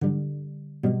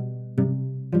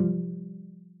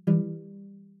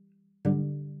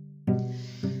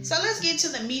So let's get to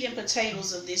the meat and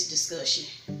potatoes of this discussion.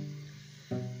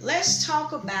 Let's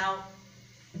talk about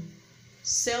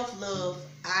self-love,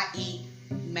 i.e.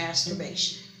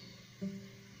 masturbation.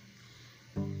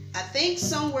 I think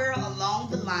somewhere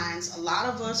along the lines, a lot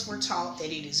of us were taught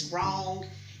that it is wrong,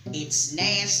 it's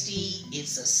nasty,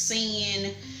 it's a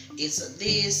sin, it's a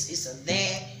this, it's a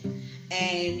that.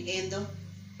 And in the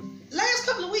last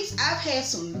couple of weeks, I've had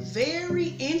some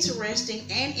very interesting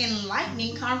and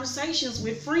enlightening conversations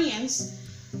with friends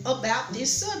about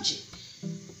this subject.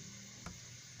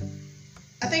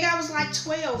 I think I was like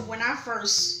 12 when I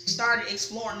first started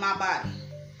exploring my body.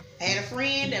 I had a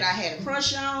friend that I had a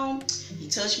crush on. He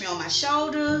touched me on my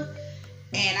shoulder,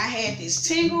 and I had this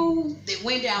tingle that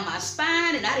went down my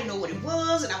spine, and I didn't know what it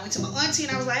was. And I went to my auntie,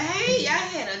 and I was like, hey, I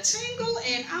had a tingle,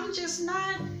 and I'm just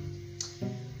not...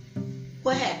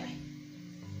 What happened?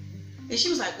 And she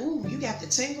was like, ooh, you got the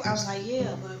tingle? I was like,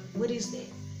 yeah, but what is that?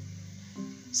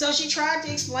 So she tried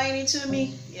to explain it to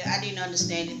me. Yeah, I didn't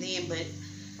understand it then, but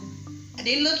I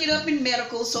didn't look it up in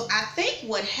medical. So I think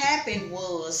what happened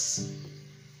was,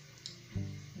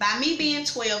 by me being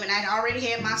 12, and I'd already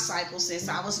had my cycle since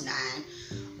I was 9,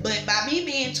 but by me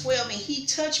being 12 and he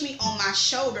touched me on my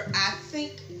shoulder, I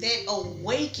think that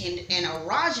awakened an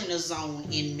erogenous zone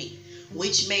in me,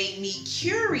 which made me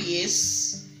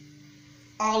curious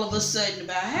all of a sudden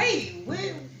about, hey,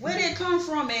 where did it come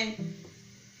from and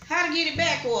how to get it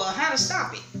back or how to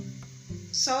stop it.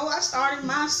 So I started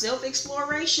my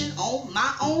self-exploration on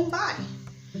my own body.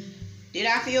 Did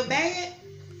I feel bad?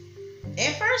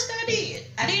 At first I did.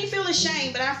 I didn't feel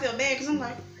ashamed, but I felt bad because I'm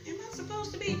like, am I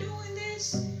supposed to be doing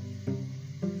this?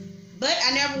 But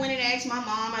I never went and asked my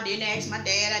mom. I didn't ask my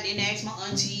dad. I didn't ask my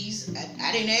aunties.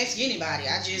 I didn't ask anybody.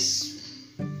 I just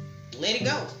let it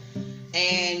go.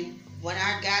 And when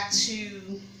I got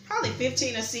to probably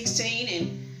 15 or 16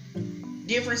 and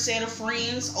different set of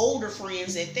friends, older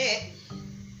friends at that,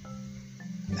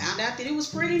 found out that it was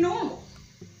pretty normal.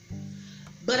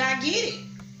 But I get it.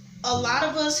 A lot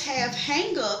of us have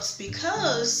hang-ups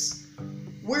because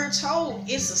we're told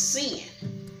it's a sin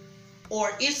or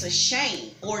it's a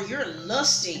shame or you're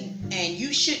lusting and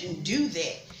you shouldn't do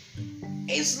that.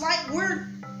 It's like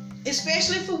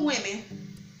especially for women,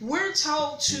 we're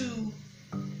told to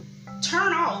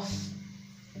turn off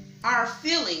our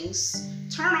feelings,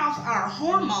 turn off our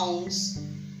hormones.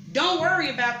 Don't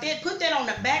worry about that. Put that on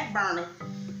the back burner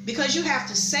because you have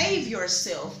to save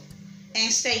yourself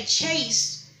and stay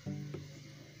chaste.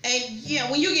 And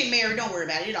yeah, when you get married, don't worry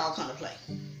about it. It all come to play.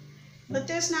 But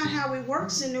that's not how it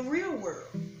works in the real world.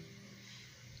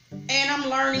 And I'm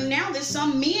learning now that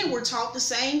some men were taught the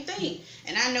same thing.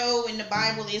 And I know in the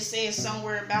Bible it says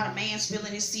somewhere about a man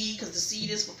spilling his seed because the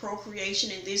seed is for procreation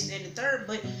and this, that, and the third.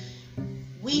 But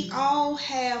we all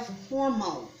have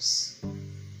hormones.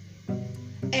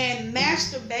 And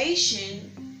masturbation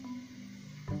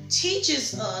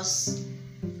teaches us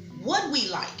what we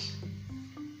like,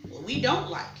 what we don't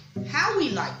like, how we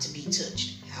like to be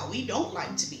touched, how we don't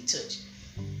like to be touched.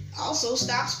 Also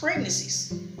stops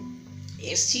pregnancies,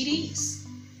 STDs.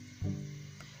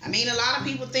 I mean, a lot of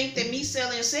people think that me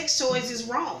selling sex toys is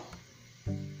wrong.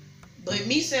 But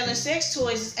me selling sex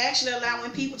toys is actually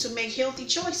allowing people to make healthy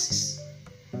choices.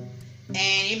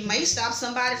 And it may stop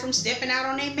somebody from stepping out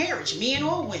on their marriage, men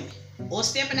or women, or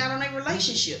stepping out on their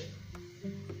relationship.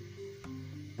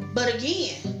 But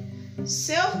again,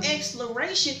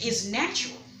 self-exploration is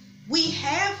natural. We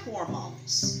have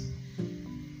hormones.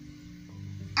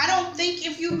 I don't think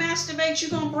if you masturbate,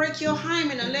 you're going to break your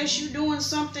hymen unless you're doing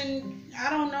something, I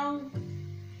don't know,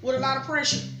 with a lot of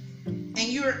pressure. And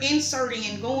you're inserting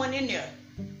and going in there.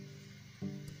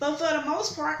 But for the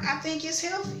most part, I think it's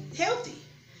healthy.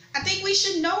 I think we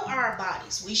should know our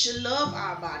bodies. We should love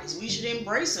our bodies. We should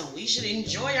embrace them. We should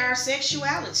enjoy our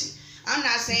sexuality. I'm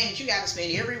not saying that you got to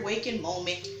spend every waking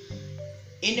moment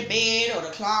in the bed or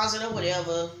the closet or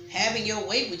whatever, having your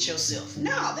way with yourself.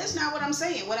 No, that's not what I'm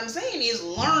saying. What I'm saying is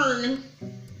learn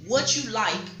what you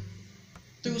like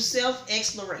through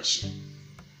self-exploration.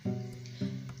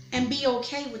 And be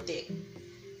okay with that.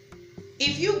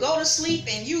 If you go to sleep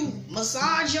and you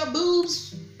massage your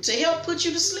boobs to help put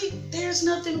you to sleep, there's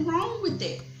nothing wrong with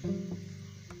that.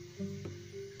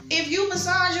 If you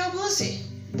massage your pussy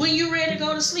when you're ready to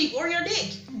go to sleep, or your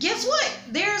dick, guess what?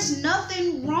 There's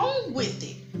nothing wrong with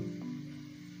it.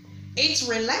 It's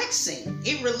relaxing.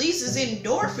 It releases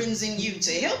endorphins in you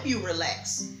to help you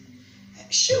relax.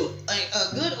 Shoot,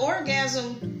 a good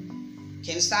orgasm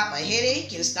can stop a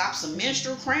headache, can stop some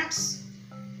menstrual cramps,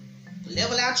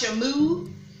 level out your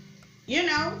mood, you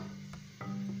know.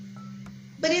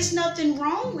 But it's nothing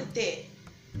wrong with that.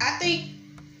 I think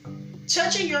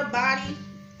touching your body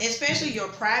especially your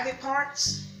private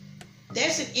parts.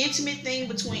 That's an intimate thing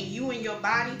between you and your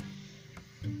body.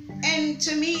 And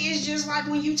to me, it's just like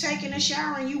when you taking a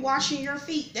shower and you washing your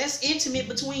feet. That's intimate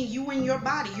between you and your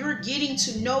body. You're getting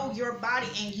to know your body,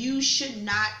 and you should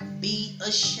not be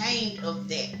ashamed of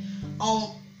that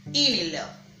on any level.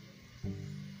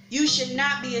 You should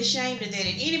not be ashamed of that.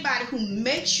 And anybody who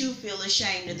makes you feel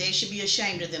ashamed of that should be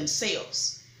ashamed of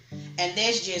themselves. And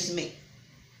that's just me.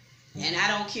 And I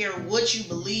don't care what you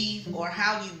believe or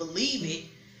how you believe it,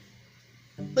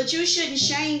 but you shouldn't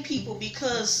shame people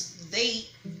because they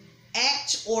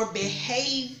act or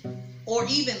behave or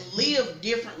even live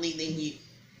differently than you.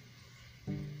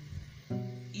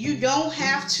 You don't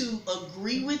have to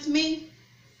agree with me,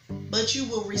 but you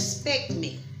will respect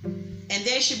me. And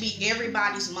that should be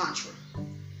everybody's mantra.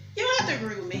 You don't have to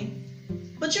agree with me,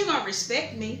 but you're going to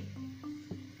respect me.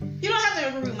 You don't have to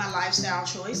agree with my lifestyle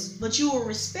choice, but you will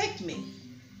respect me.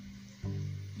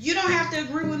 You don't have to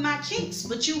agree with my kinks,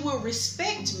 but you will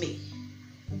respect me.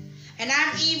 And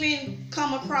I've even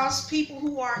come across people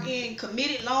who are in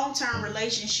committed long-term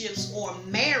relationships or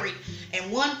married,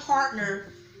 and one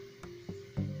partner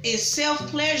is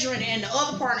self-pleasuring and the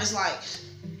other partner is like,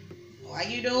 why are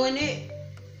you doing it?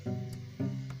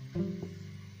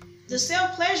 The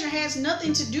self-pleasure has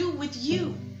nothing to do with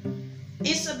you.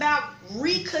 It's about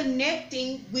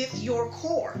reconnecting with your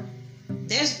core.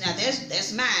 That's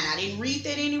mine. I didn't read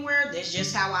that anywhere. That's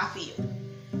just how I feel.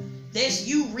 That's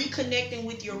you reconnecting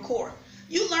with your core.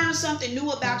 You learn something new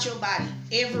about your body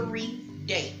every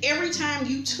day. Every time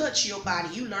you touch your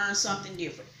body, you learn something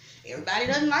different. Everybody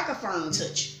doesn't like a firm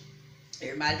touch.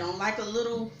 Everybody don't like a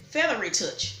little feathery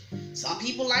touch. Some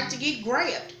people like to get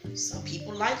grabbed. Some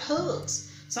people like hugs.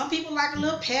 Some people like a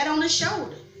little pat on the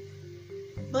shoulder.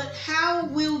 But how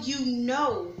will you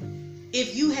know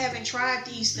if you haven't tried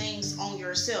these things on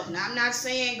yourself? Now, I'm not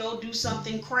saying go do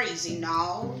something crazy.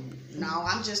 No,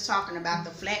 I'm just talking about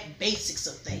the flat basics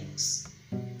of things.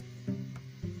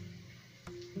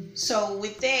 So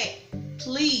with that,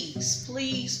 please,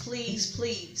 please, please,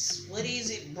 please, what is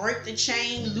it? Break the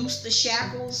chain, loose the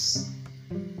shackles,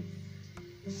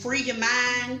 free your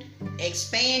mind,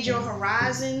 expand your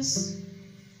horizons.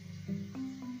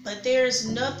 But there's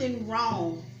nothing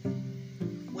wrong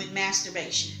with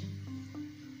masturbation.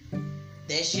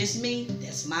 That's just me.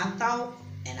 That's my thought.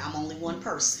 And I'm only one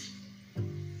person.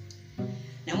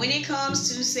 Now, when it comes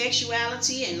to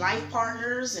sexuality and life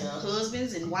partners,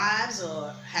 husbands and wives,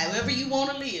 or however you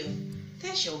want to live,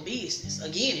 that's your business.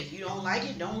 Again, if you don't like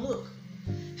it, don't look.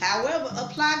 However,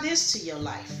 apply this to your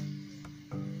life.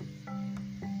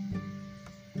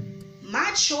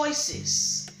 My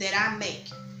choices that I make,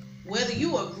 whether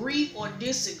you agree or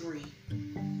disagree,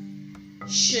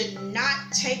 should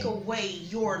not take away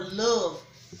your love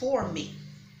for me.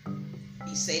 Let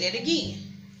me say that again.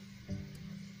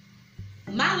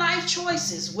 My life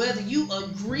choices, whether you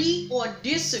agree or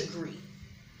disagree,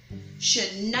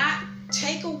 should not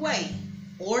take away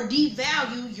or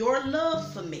devalue your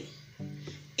love for me.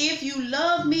 If you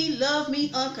love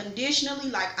me unconditionally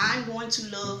like I'm going to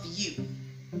love you.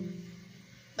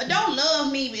 But don't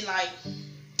love me be like,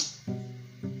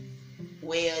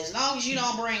 well, as long as you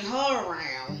don't bring her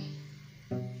around,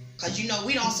 because you know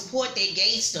we don't support that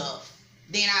gay stuff,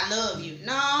 then I love you.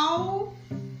 No,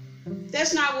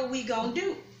 that's not what we gonna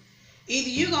do. Either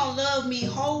you gonna love me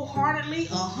wholeheartedly,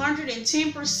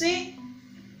 110%,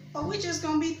 or we're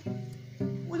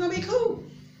gonna be cool.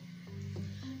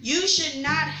 You should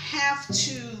not have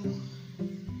to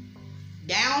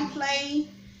downplay,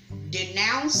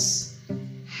 denounce,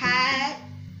 hide,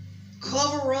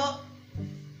 cover up,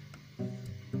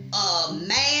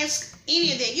 mask,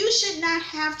 any of that. You should not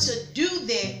have to do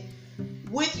that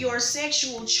with your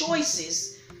sexual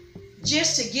choices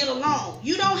just to get along.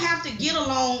 You don't have to get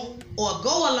along or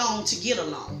go along to get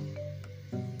along.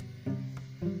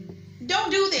 Don't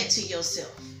do that to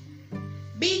yourself.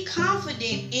 Be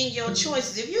confident in your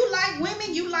choices. If you like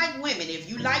women, you like women. If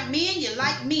you like men, you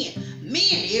like men.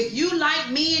 Men, if you like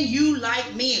men, you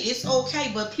like men. It's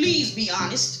okay, but please be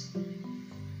honest.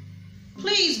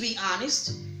 Please be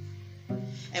honest.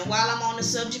 And while I'm on the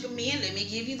subject of men, let me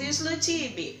give you this little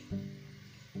tidbit.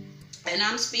 And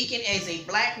I'm speaking as a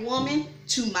black woman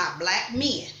to my black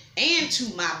men and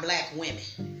to my black women.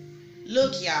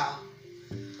 Look, y'all.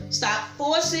 Stop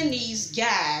forcing these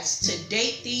guys to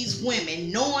date these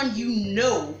women knowing you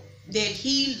know that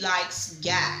he likes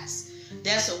guys.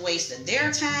 That's a waste of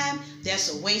their time. That's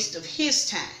a waste of his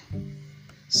time.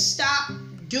 Stop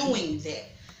doing that.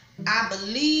 I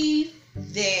believe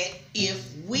that if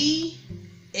we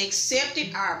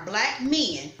accepted our black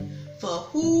men for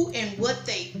who and what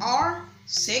they are,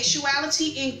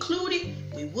 sexuality included,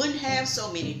 we wouldn't have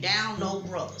so many down low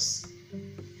brothers.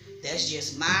 That's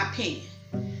just my opinion.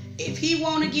 If he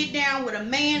want to get down with a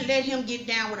man, let him get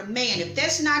down with a man. If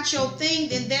that's not your thing,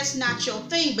 then that's not your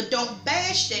thing. But don't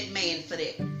bash that man for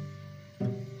that.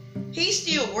 He's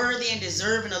still worthy and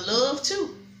deserving of love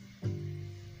too.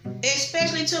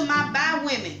 Especially to my bi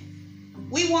women.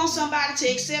 We want somebody to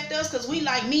accept us because we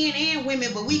like men and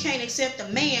women, but we can't accept a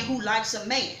man who likes a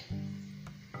man.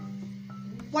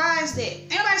 Why is that?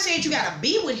 Ain't nobody said you gotta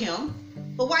be with him,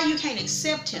 but why you can't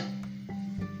accept him?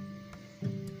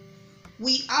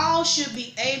 We all should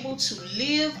be able to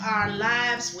live our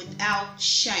lives without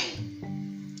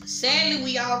shame. Sadly,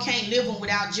 we all can't live them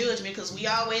without judgment because we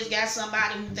always got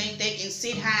somebody who think they can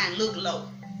sit high and look low.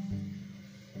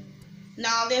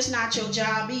 No, that's not your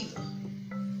job either.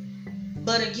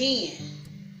 But again,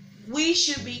 we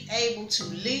should be able to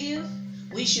live.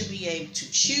 We should be able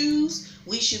to choose.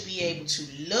 We should be able to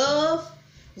love.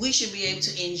 We should be able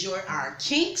to enjoy our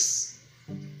kinks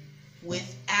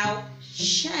without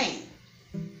shame.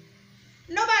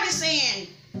 Nobody's saying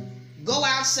go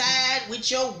outside with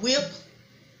your whip,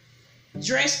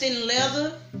 dressed in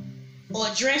leather, or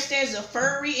dressed as a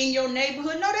furry in your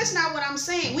neighborhood. No, that's not what I'm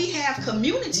saying. We have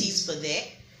communities for that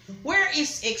where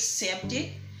it's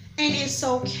accepted and it's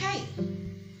okay.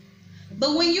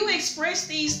 But when you express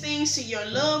these things to your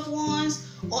loved ones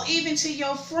or even to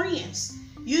your friends,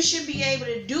 you should be able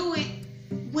to do it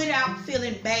without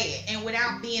feeling bad and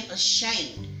without being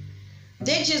ashamed.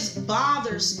 That just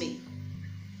bothers me.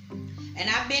 And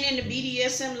I've been in the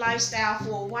BDSM lifestyle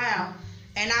for a while,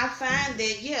 and I find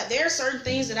that, yeah, there are certain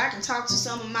things that I can talk to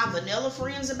some of my vanilla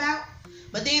friends about,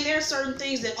 but then there are certain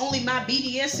things that only my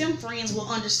BDSM friends will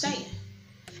understand.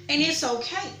 And it's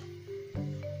okay.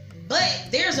 But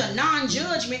there's a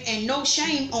non-judgment and no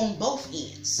shame on both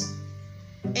ends.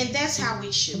 And that's how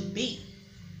it should be.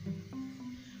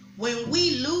 When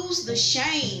we lose the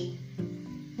shame,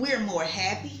 we're more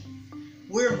happy,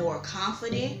 we're more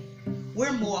confident,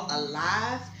 we're more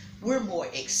alive, we're more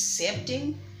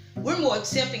accepting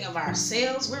of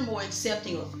ourselves, we're more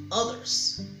accepting of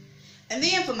others. And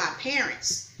then for my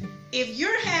parents, if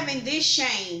you're having this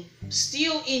shame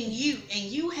still in you and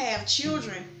you have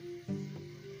children,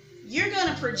 you're going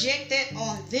to project that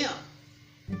on them.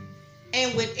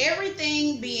 And with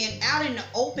everything being out in the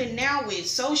open now with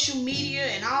social media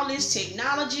and all this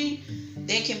technology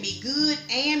that can be good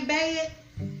and bad,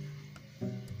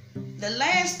 the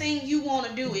last thing you want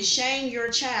to do is shame your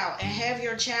child and have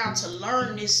your child to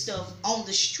learn this stuff on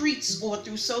the streets or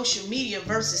through social media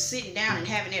versus sitting down and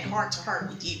having that heart-to-heart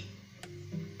with you.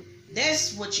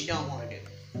 That's what you don't want to do.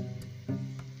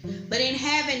 But in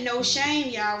having no shame,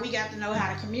 y'all, we got to know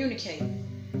how to communicate.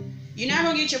 You're not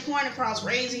going to get your point across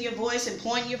raising your voice and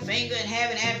pointing your finger and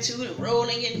having attitude and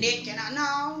rolling your neck. And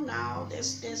no,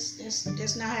 that's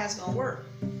not how it's going to work.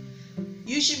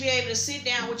 You should be able to sit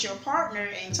down with your partner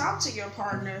and talk to your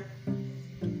partner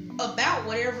about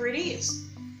whatever it is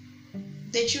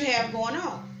that you have going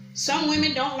on. Some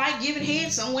women don't like giving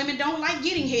head. Some women don't like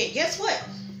getting head. Guess what?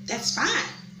 That's fine.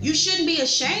 You shouldn't be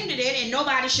ashamed of that, and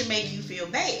nobody should make you feel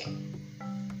bad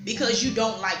because you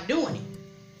don't like doing it.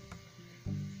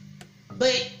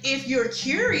 But if you're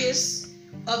curious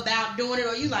about doing it,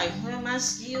 or you like, well, my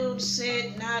skill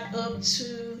set not up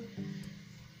to,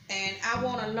 and I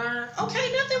want to learn.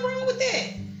 Okay, nothing wrong with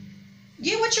that.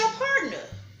 Get with your partner.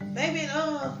 Baby,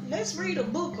 let's read a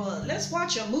book or let's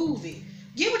watch a movie.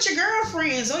 Get with your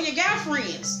girlfriends or your guy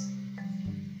friends.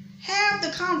 Have the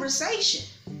conversation.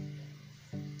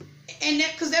 And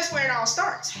that, because that's where it all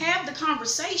starts. Have the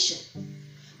conversation.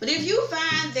 But if you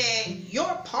find that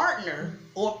your partner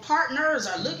or partners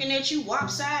are looking at you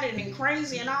lopsided and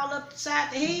crazy and all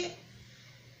upside the head,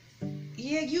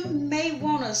 yeah, you may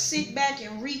want to sit back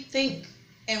and rethink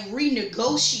and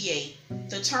renegotiate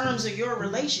the terms of your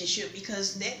relationship,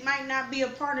 because that might not be a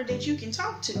partner that you can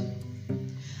talk to.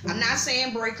 I'm not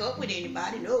saying break up with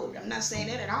anybody. No, I'm not saying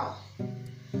that at all.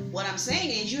 What I'm saying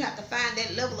is you have to find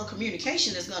that level of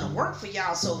communication that's going to work for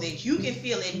y'all so that you can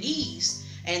feel at ease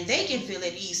and they can feel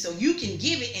at ease, so you can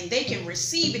give it and they can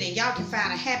receive it, and y'all can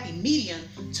find a happy medium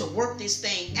to work this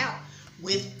thing out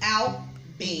without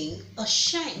being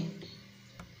ashamed.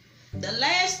 The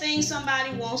last thing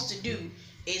somebody wants to do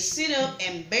is sit up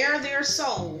and bare their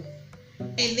soul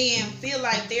and then feel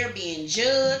like they're being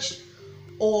judged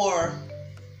or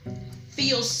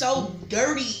feel so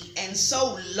dirty and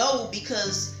so low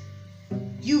because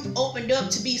you've opened up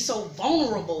to be so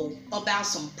vulnerable about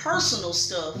some personal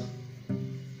stuff.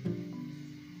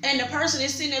 And the person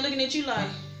is sitting there looking at you like,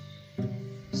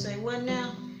 say what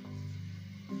now?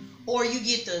 Or you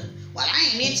get the, well,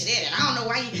 I ain't into that and I don't know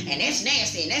why you, and that's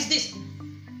nasty and that's this.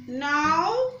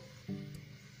 No.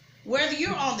 Whether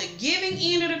you're on the giving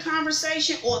end of the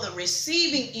conversation or the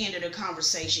receiving end of the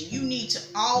conversation, you need to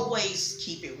always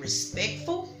keep it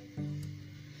respectful,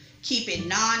 keep it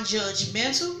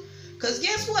non-judgmental. Because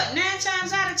guess what? 9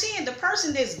 times out of 10, the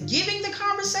person that's giving the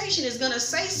conversation is going to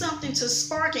say something to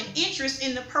spark an interest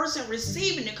in the person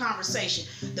receiving the conversation.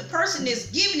 The person that's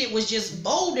giving it was just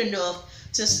bold enough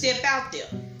to step out there.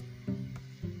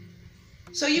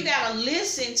 So you got to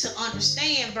listen to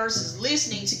understand versus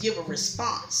listening to give a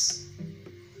response.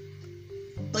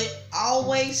 But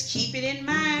always keep it in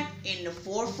mind, in the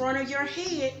forefront of your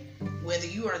head, whether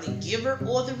you are the giver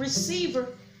or the receiver,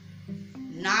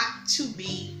 not to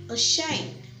be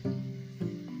ashamed.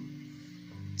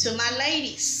 To my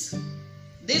ladies,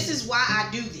 this is why I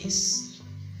do this.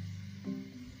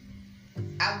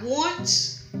 I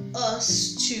want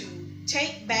us to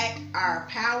take back our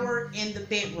power in the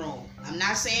bedroom. I'm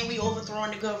not saying we overthrowing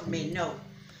the government, no.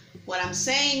 What I'm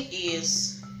saying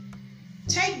is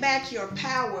take back your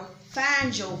power,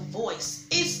 find your voice.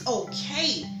 It's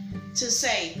okay to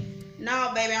say,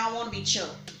 no, baby, I don't want to be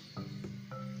choked.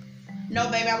 No,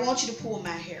 baby, I want you to pull my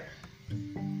hair.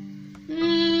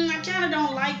 I kind of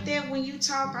don't like that when you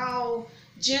talk all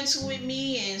gentle with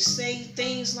me and say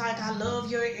things like, I love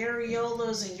your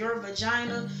areolas and your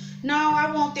vagina. No,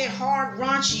 I want that hard,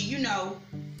 raunchy, you know.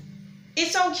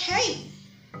 It's okay.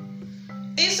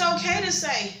 It's okay to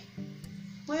say,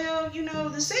 well, you know,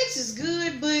 the sex is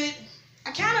good, but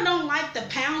I kind of don't like the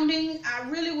pounding. I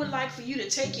really would like for you to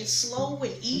take it slow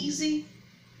and easy.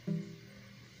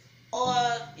 Or,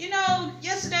 you know,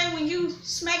 yesterday when you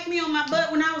smacked me on my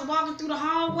butt when I was walking through the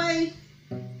hallway,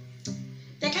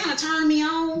 that kind of turned me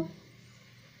on.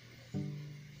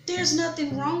 There's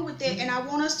nothing wrong with that. And I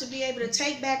want us to be able to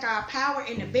take back our power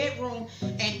in the bedroom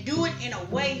and do it in a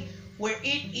way where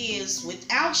it is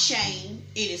without shame,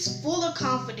 it is full of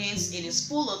confidence, it is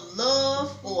full of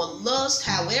love or lust,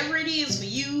 however it is for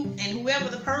you and whoever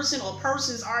the person or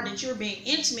persons are that you're being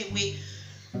intimate with.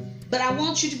 But I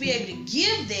want you to be able to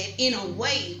give that in a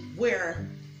way where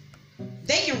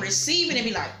they can receive it and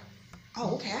be like,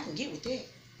 oh, okay, I can get with that.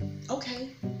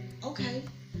 Okay.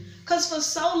 Because for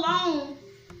so long,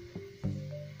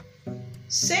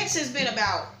 sex has been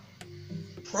about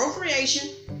procreation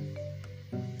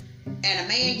and a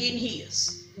man getting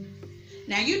his.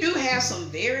 Now, you do have some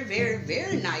very, very,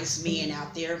 very nice men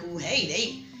out there who,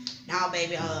 hey, now,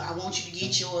 baby, I want you to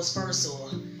get yours first, or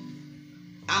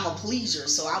I'm a pleaser,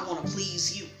 so I want to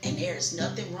please you. And there's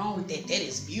nothing wrong with that. That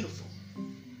is beautiful.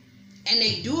 And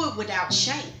they do it without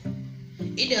shame.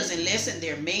 It doesn't lessen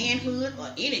their manhood or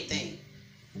anything.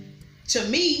 To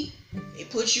me, it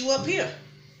puts you up here.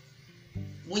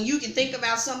 When you can think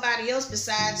about somebody else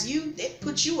besides you, that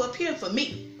puts you up here for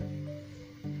me.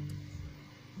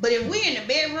 But if we're in the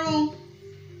bedroom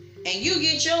and you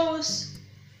get yours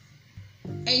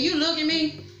and you look at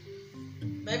me,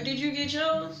 baby, did you get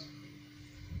yours?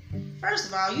 First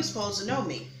of all, you're supposed to know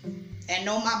me and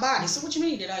know my body. So what you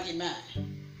mean, did I get mine?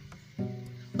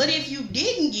 But if you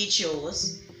didn't get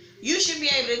yours, you should be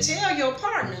able to tell your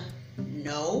partner,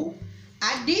 no,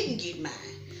 I didn't get mine.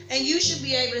 And you should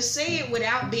be able to say it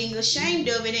without being ashamed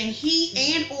of it. And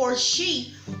he and or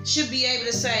she should be able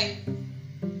to say,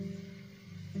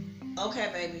 okay,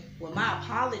 baby, well, my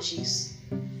apologies.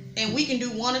 And we can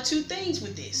do one or two things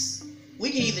with this. We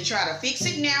can either try to fix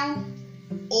it now,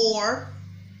 or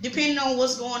depending on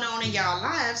what's going on in y'all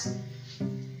lives,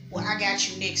 well, I got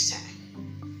you next time.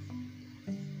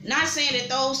 Not saying that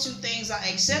those two things are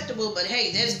acceptable, but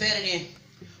hey, that's better than,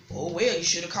 oh, well, you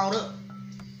should have caught up.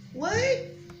 What?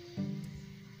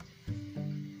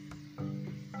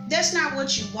 That's not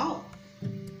what you want.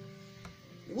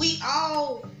 We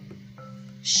all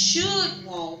should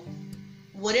want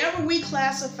whatever we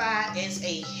classify as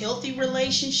a healthy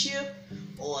relationship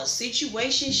or a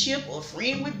situationship or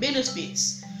friend with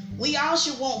benefits. We all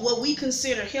should want what we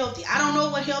consider healthy. I don't know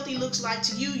what healthy looks like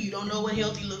to you. You don't know what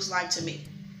healthy looks like to me.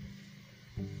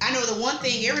 I know the one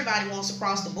thing everybody wants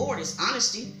across the board is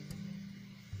honesty.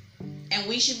 And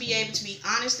we should be able to be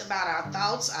honest about our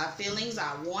thoughts, our feelings,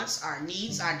 our wants, our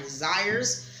needs, our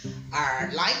desires, our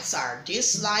likes, our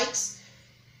dislikes.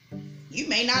 You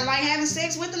may not like having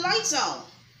sex with the lights on.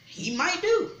 He might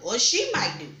do, or she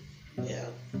might do. Yeah.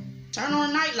 Turn on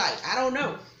a nightlight. I don't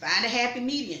know. Find a happy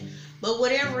medium. But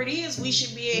whatever it is, we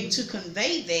should be able to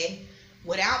convey that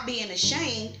without being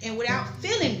ashamed and without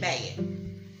feeling bad.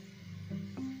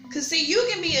 Because see, you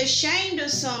can be ashamed of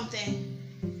something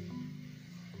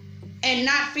and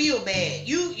not feel bad.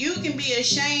 You can be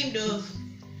ashamed of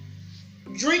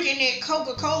drinking that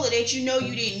Coca-Cola that you know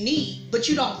you didn't need, but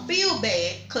you don't feel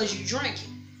bad because you drink it.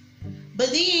 But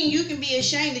then you can be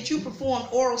ashamed that you performed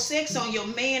oral sex on your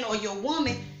man or your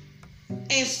woman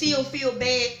and still feel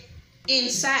bad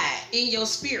inside in your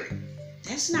spirit.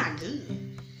 That's not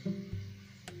good.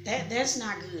 That's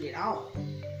not good at all.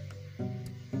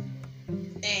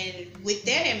 And with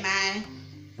that in mind,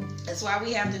 that's why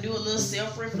we have to do a little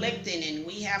self-reflecting, and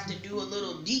we have to do a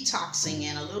little detoxing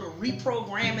and a little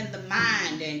reprogramming the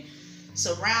mind, and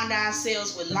surround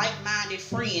ourselves with like-minded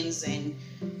friends, and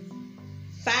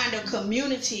find a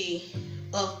community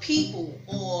of people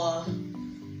or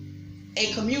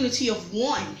a community of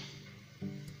one,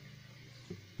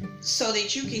 so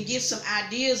that you can get some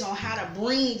ideas on how to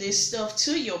bring this stuff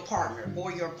to your partner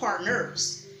or your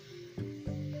partners.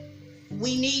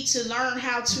 We need to learn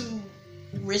how to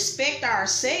respect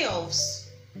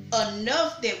ourselves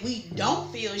enough that we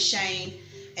don't feel shame.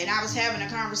 And I was having a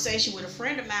conversation with a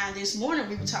friend of mine this morning.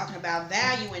 We were talking about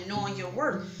value and knowing your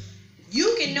worth.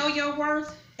 You can know your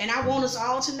worth, and I want us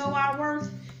all to know our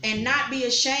worth and not be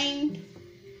ashamed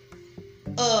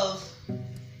of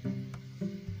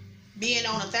being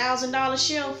on $1,000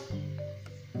 shelf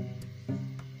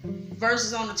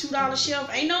versus on the $2 shelf.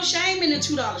 Ain't no shame in the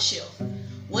 $2 shelf.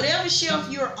 Whatever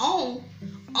shelf you're on,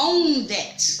 own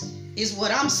that, is what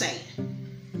I'm saying.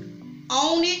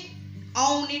 Own it,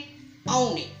 own it,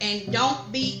 own it, and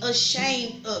don't be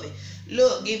ashamed of it.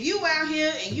 Look, if you out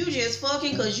here and you just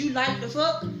fucking because you like to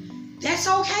fuck, that's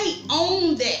okay.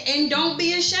 Own that and don't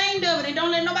be ashamed of it, and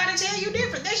don't let nobody tell you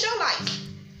different. That's your life.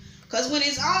 Because when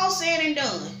it's all said and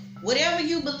done, whatever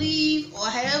you believe or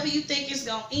however you think it's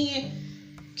going to end,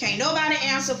 can't nobody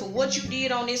answer for what you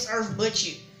did on this earth but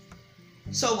you.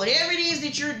 So whatever it is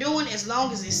that you're doing, as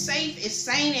long as it's safe, it's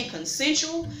sane and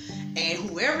consensual, and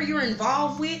whoever you're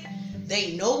involved with,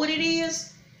 they know what it is.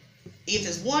 If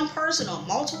it's one person or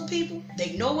multiple people,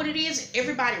 they know what it is, and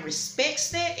everybody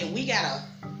respects that, and we got a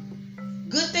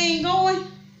good thing going.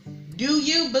 Do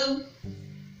you, boo.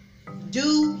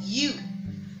 Do you.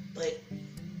 But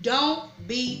don't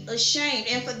be ashamed.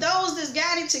 And for those that's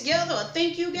got it together or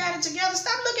think you got it together,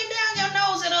 stop looking down your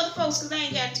nose at other folks because they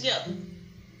ain't got it together.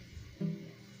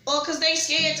 Or because they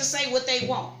scared to say what they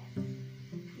want.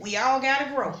 We all got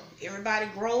to grow. Everybody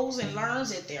grows and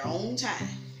learns at their own time.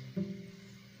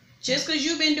 Just because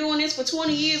you've been doing this for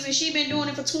 20 years and she been doing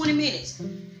it for 20 minutes,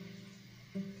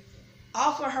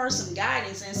 offer her some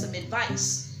guidance and some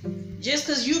advice. Just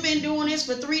because you've been doing this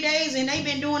for 3 days and they've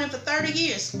been doing it for 30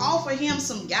 years, offer him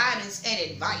some guidance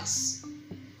and advice.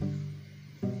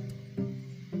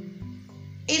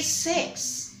 It's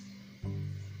sex.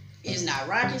 It's not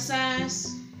rocket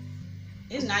science.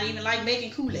 It's not even like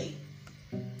making Kool-Aid.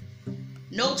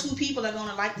 No two people are going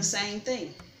to like the same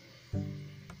thing.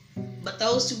 But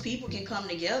those two people can come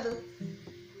together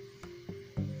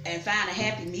and find a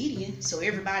happy median, so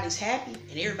everybody's happy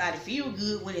and everybody feel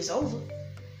good when it's over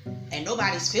and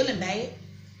nobody's feeling bad.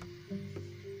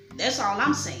 That's all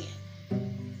I'm saying.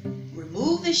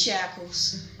 Remove the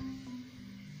shackles,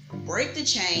 break the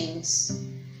chains,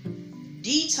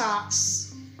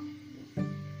 detox,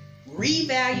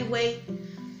 reevaluate,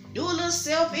 do a little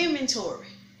self-inventory.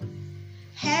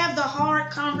 Have the hard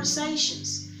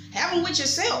conversations. Have them with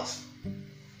yourself.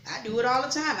 I do it all the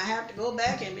time. I have to go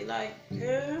back and be like,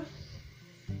 girl,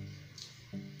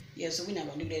 yeah, so we're not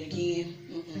going to do that again.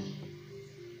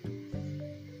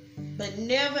 But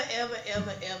never, ever,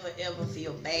 ever, ever, ever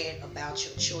feel bad about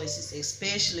your choices,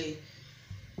 especially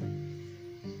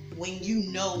when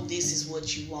you know this is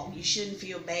what you want. You shouldn't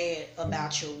feel bad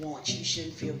about your wants. You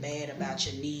shouldn't feel bad about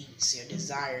your needs, your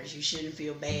desires. You shouldn't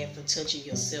feel bad for touching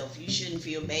yourself. You shouldn't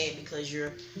feel bad because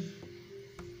you're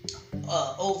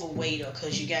overweight, or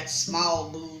because you got small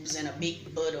boobs and a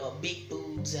big butt, or big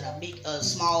boobs and a big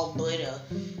small butt.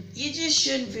 You just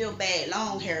shouldn't feel bad.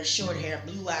 Long hair, short hair,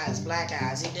 blue eyes, black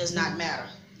eyes, it does not matter.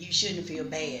 You shouldn't feel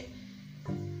bad.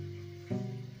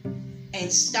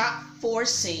 And stop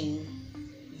forcing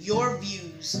your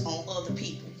views on other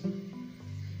people,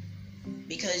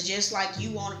 because just like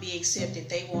you want to be accepted,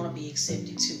 they want to be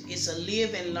accepted too. It's a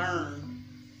live and learn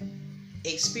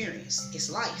experience.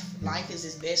 It's life. Life is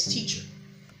its best teacher.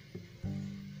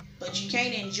 But you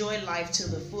can't enjoy life to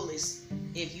the fullest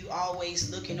if you always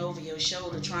looking over your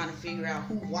shoulder trying to figure out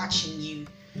who watching you,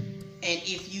 and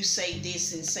if you say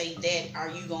this and say that, are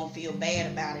you gonna feel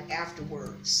bad about it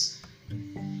afterwards?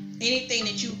 Anything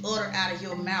that you utter out of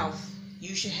your mouth,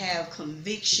 you should have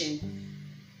conviction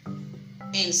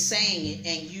in saying it,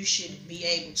 and you should be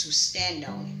able to stand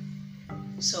on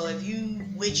it. So if you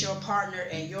with your partner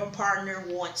and your partner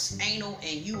wants anal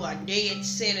and you are dead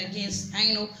set against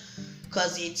anal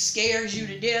because it scares you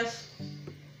to death,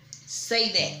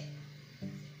 say that.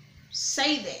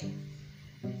 Say that.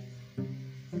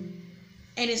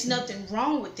 And it's nothing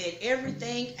wrong with that.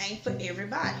 Everything ain't for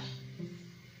everybody.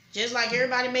 Just like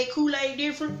everybody make Kool-Aid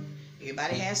different,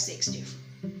 everybody has sex different.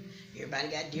 Everybody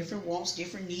got different wants,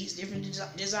 different needs, different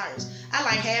desires. I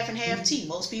like half and half tea.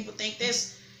 Most people think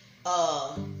that's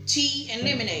tea and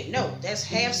lemonade. No, that's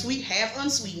half sweet, half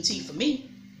unsweetened tea for me.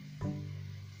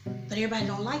 But everybody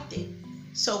don't like that.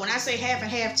 So when I say half and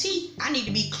half tea, I need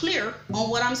to be clear on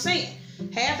what I'm saying.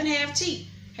 Half and half tea.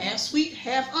 Half sweet,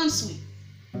 half unsweet.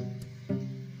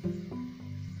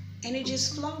 And it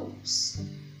just flows.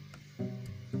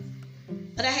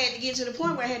 But I had to get to the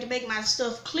point where I had to make my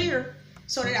stuff clear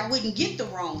so that I wouldn't get the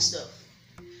wrong stuff.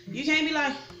 You can't be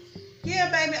like, yeah,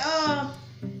 baby,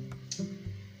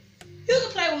 you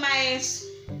can play with my ass.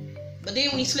 But then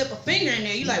when you slip a finger in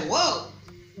there, you're like, whoa.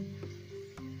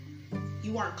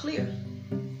 You weren't clear.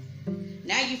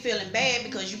 Now you're feeling bad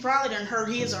because you probably done hurt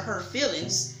his or her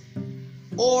feelings.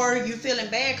 Or you're feeling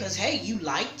bad because, hey, you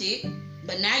liked it,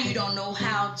 but now you don't know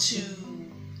how to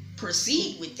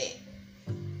proceed with that.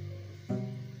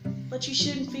 But you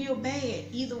shouldn't feel bad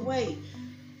either way.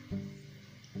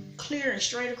 Clear and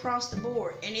straight across the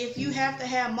board. And if you have to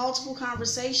have multiple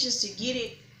conversations to get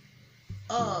it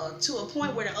to a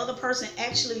point where the other person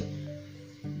actually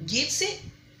gets it,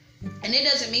 and it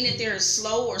doesn't mean that they're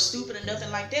slow or stupid or nothing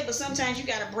like that, but sometimes you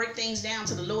got to break things down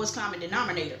to the lowest common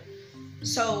denominator.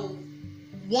 So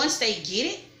once they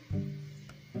get it,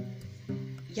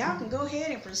 y'all can go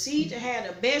ahead and proceed to have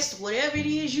the best whatever it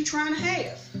is you're trying to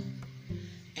have.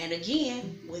 And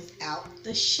again, without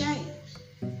the shame.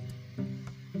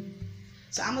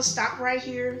 So I'm going to stop right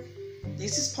here.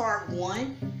 This is part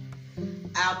 1.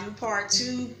 I'll do part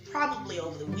 2 probably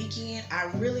over the weekend. I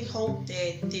really hope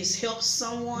that this helps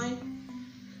someone.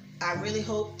 I really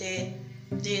hope that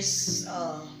this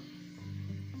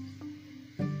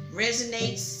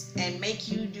resonates and make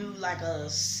you do like a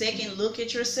second look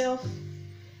at yourself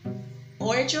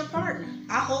or at your partner.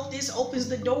 I hope this opens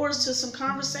the doors to some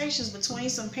conversations between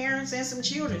some parents and some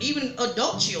children, even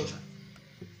adult children.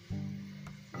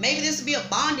 Maybe this will be a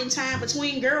bonding time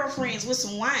between girlfriends with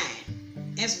some wine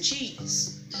and some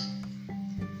cheese.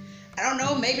 I don't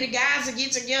know, maybe the guys will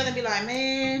get together and be like,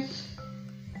 man,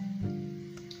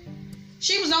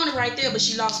 she was on it right there, but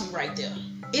she lost me right there.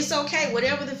 It's okay,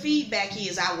 whatever the feedback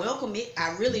is, I welcome it,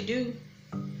 I really do.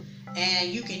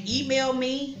 And you can email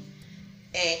me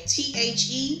at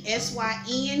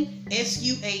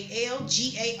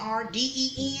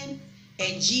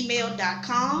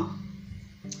thesynsualgarden@gmail.com.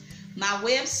 My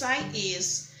website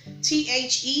is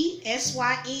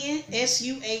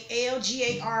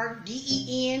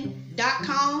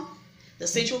thesynsualgarden.com,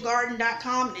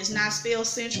 thesensualgarden.com, and it's not spelled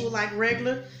sensual like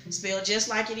regular, spelled just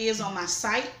like it is on my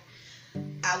site.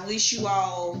 I wish you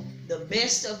all the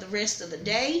best of the rest of the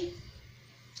day.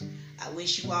 I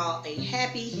wish you all a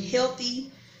happy,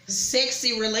 healthy,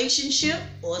 sexy relationship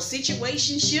or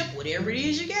situationship, whatever it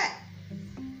is you got.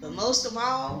 But most of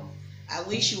all, I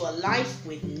wish you a life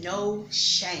with no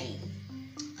shame.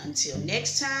 Until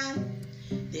next time,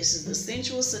 this is the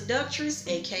Sensual Seductress,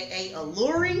 aka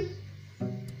Alluring.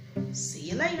 See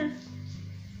you later.